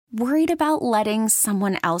Worried about letting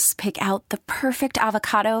someone else pick out the perfect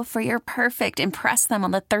avocado for your perfect impress them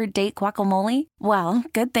on the third date guacamole? Well,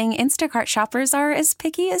 good thing Instacart shoppers are as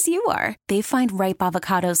picky as you are. They find ripe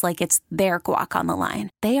avocados like it's their guac on the line.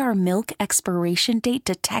 They are milk expiration date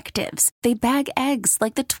detectives. They bag eggs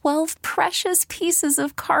like the 12 precious pieces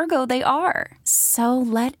of cargo they are. So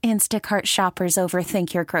let Instacart shoppers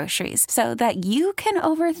overthink your groceries so that you can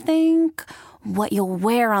overthink what you'll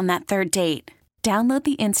wear on that third date. Download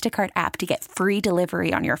the Instacart app to get free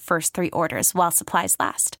delivery on your first 3 orders while supplies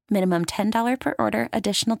last. Minimum $10 per order.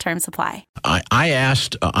 Additional terms apply. I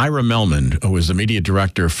asked Ira Mehlman, who is the media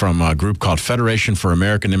director from a group called Federation for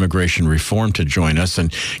American Immigration Reform, to join us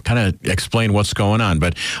and kind of explain what's going on.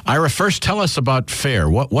 But Ira, first tell us about FAIR.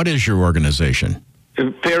 What is your organization?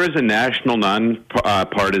 FAIR is a national,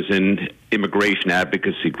 non-partisan immigration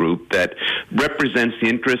advocacy group that represents the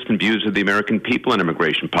interests and views of the American people in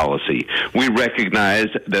immigration policy. We recognize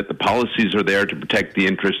that the policies are there to protect the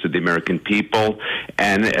interests of the American people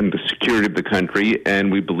and the security of the country, and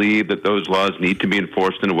we believe that those laws need to be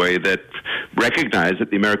enforced in a way that recognize that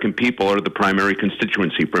the American people are the primary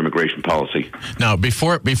constituency for immigration policy. Now,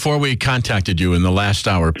 before we contacted you in the last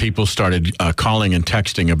hour, people started calling and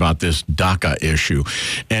texting about this DACA issue,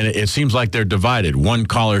 and it seems like they're divided. One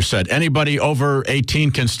caller said, anybody over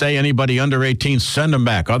 18 can stay, anybody under 18, send them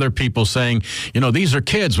back. Other people saying, these are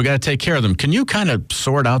kids, we got to take care of them. Can you kind of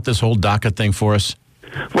sort out this whole DACA thing for us?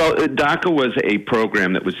 Well, DACA was a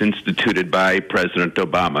program that was instituted by President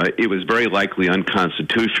Obama. It was very likely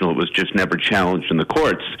unconstitutional. It was just never challenged in the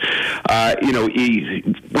courts.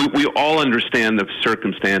 We all understand the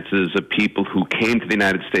circumstances of people who came to the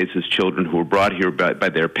United States as children who were brought here by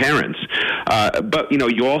their parents. But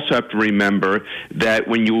you also have to remember that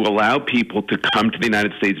when you allow people to come to the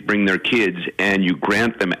United States, bring their kids, and you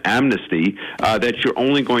grant them amnesty, that you're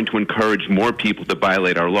only going to encourage more people to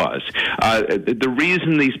violate our laws. The reason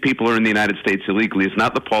these people are in the United States illegally is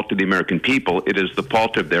not the fault of the American people. It is the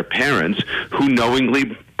fault of their parents who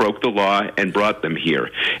knowingly broke the law and brought them here.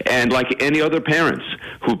 And like any other parents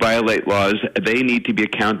who violate laws, they need to be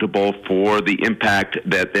accountable for the impact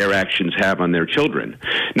that their actions have on their children.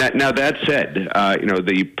 Now that said,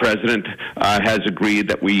 the president has agreed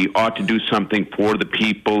that we ought to do something for the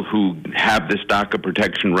people who have this DACA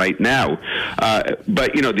protection right now.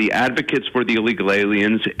 But the advocates for the illegal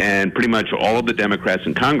aliens and pretty much all of the Democrats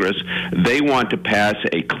in Congress, they want to pass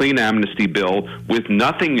a clean amnesty bill with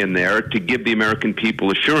nothing in there to give the American people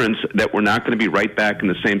assurance that we're not going to be right back in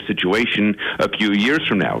the same situation a few years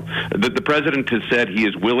from now. The president has said he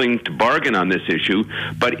is willing to bargain on this issue,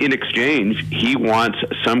 but in exchange, he wants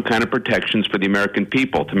some kind of protections for the American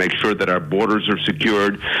people to make sure that our borders are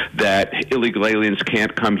secured, that illegal aliens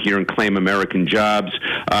can't come here and claim American jobs,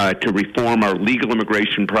 to reform our legal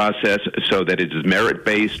immigration process so that it is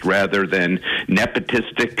merit-based rather than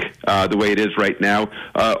nepotistic the way it is right now.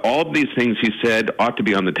 All of these things, he said, ought to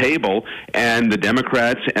be on the table, and the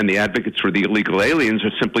Democrats and the advocates for the illegal aliens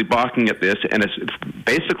are simply balking at this, and it's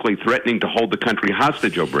basically threatening to hold the country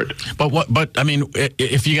hostage over it. But I mean,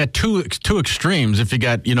 if you got two extremes, if you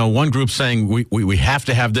got one group saying we have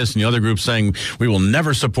to have this, and the other group saying we will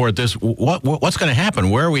never support this, what's going to happen?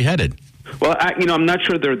 Where are we headed? Well, I'm not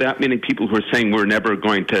sure there are that many people who are saying we're never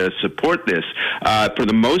going to support this. For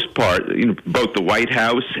the most part, both the White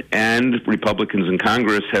House and Republicans in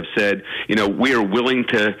Congress have said, we are willing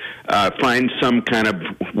to find some kind of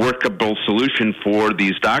workable solution for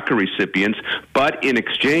these DACA recipients, but in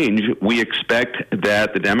exchange, we expect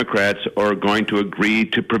that the Democrats are going to agree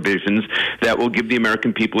to provisions that will give the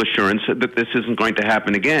American people assurance that this isn't going to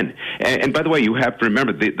happen again. And by the way, you have to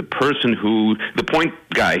remember the point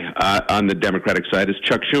guy on the Democratic side is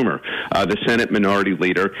Chuck Schumer, the Senate Minority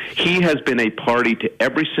Leader. He has been a party to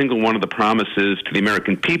every single one of the promises to the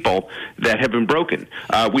American people that have been broken.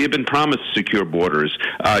 We have been promised secure borders.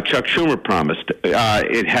 Chuck Schumer promised.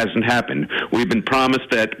 It hasn't happened. We've been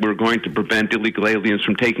promised that we're going to prevent illegal aliens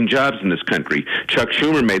from taking jobs in this country. Chuck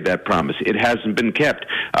Schumer made that promise. It hasn't been kept.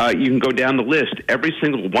 You can go down the list. Every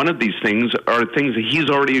single one of these things are things that he's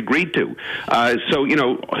already agreed to. So,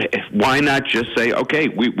 why not just say, okay,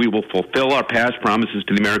 we will fulfill our past promises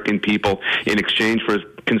to the American people in exchange for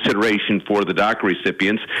consideration for the DACA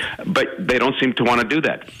recipients, but they don't seem to want to do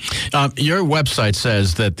that. Your website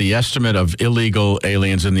says that the estimate of illegal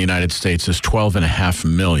aliens in the United States is 12.5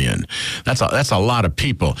 million. That's a lot of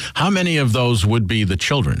people. How many of those would be the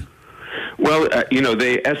children? Well,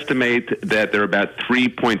 they estimate that there are about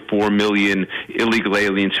 3.4 million illegal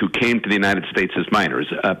aliens who came to the United States as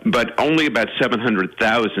minors, but only about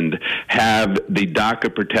 700,000 have the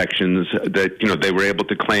DACA protections that, they were able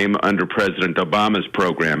to claim under President Obama's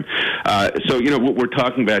program. So, we're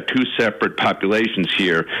talking about two separate populations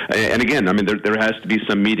here. And again, there has to be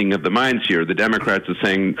some meeting of the minds here. The Democrats are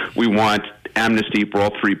saying we want amnesty for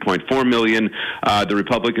all 3.4 million. The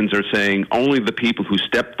Republicans are saying only the people who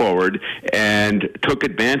stepped forward and took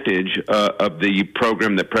advantage of the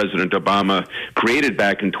program that President Obama created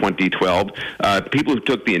back in 2012. People who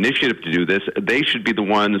took the initiative to do this, they should be the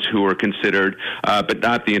ones who are considered, but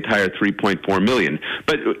not the entire 3.4 million.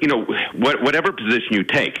 But, whatever position you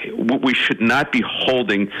take, we should not be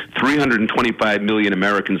holding 325 million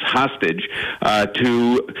Americans hostage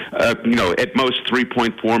to, at most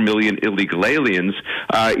 3.4 million illegal aliens.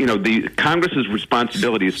 The Congress's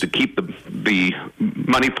responsibility is to keep the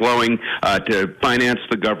money flowing to finance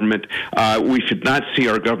the government. We should not see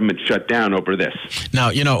our government shut down over this.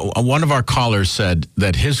 Now, one of our callers said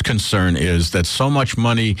that his concern is that so much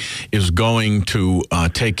money is going to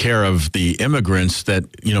take care of the immigrants that,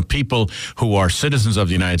 people who are citizens of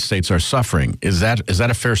the United States are suffering. Is that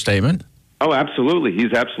a fair statement? Oh, absolutely.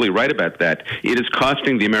 He's absolutely right about that. It is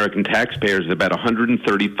costing the American taxpayers about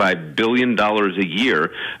 $135 billion a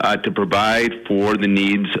year to provide for the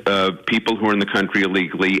needs of people who are in the country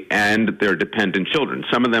illegally and their dependent children.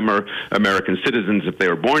 Some of them are American citizens if they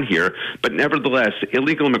were born here, but nevertheless,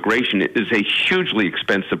 illegal immigration is a hugely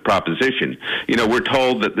expensive proposition. We're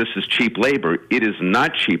told that this is cheap labor. It is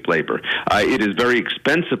not cheap labor. It is very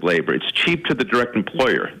expensive labor. It's cheap to the direct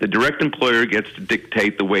employer. The direct employer gets to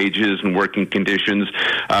dictate the wages and working conditions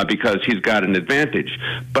because he's got an advantage.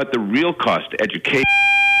 But the real cost, education,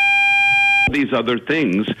 these other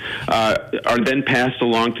things are then passed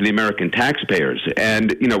along to the American taxpayers.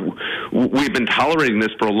 And, we've been tolerating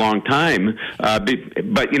this for a long time, but,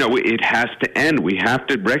 it has to end. We have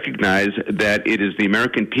to recognize that it is the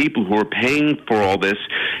American people who are paying for all this,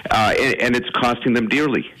 and it's costing them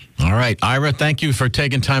dearly. All right. Ira, thank you for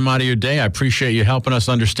taking time out of your day. I appreciate you helping us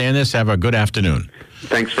understand this. Have a good afternoon.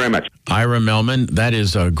 Thanks very much. Ira Mehlman, that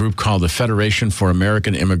is a group called the Federation for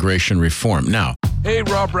American Immigration Reform. Now, hey,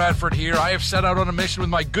 Rob Bradford here. I have set out on a mission with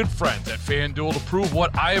my good friends at FanDuel to prove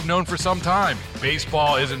what I have known for some time.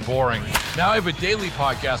 Baseball isn't boring. Now I have a daily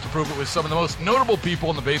podcast to prove it with some of the most notable people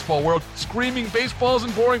in the baseball world, screaming baseball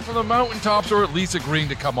isn't boring from the mountaintops, or at least agreeing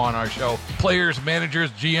to come on our show. Players, managers,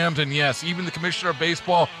 GMs, and yes, even the commissioner of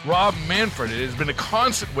baseball, Rob Manfred. It has been a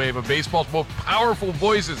constant wave of baseball's most powerful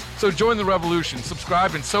voices. So join the revolution.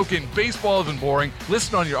 Subscribe and soak in Baseball Isn't Boring.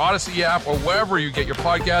 Listen on your Odyssey app or wherever you get your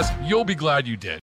podcasts. You'll be glad you did.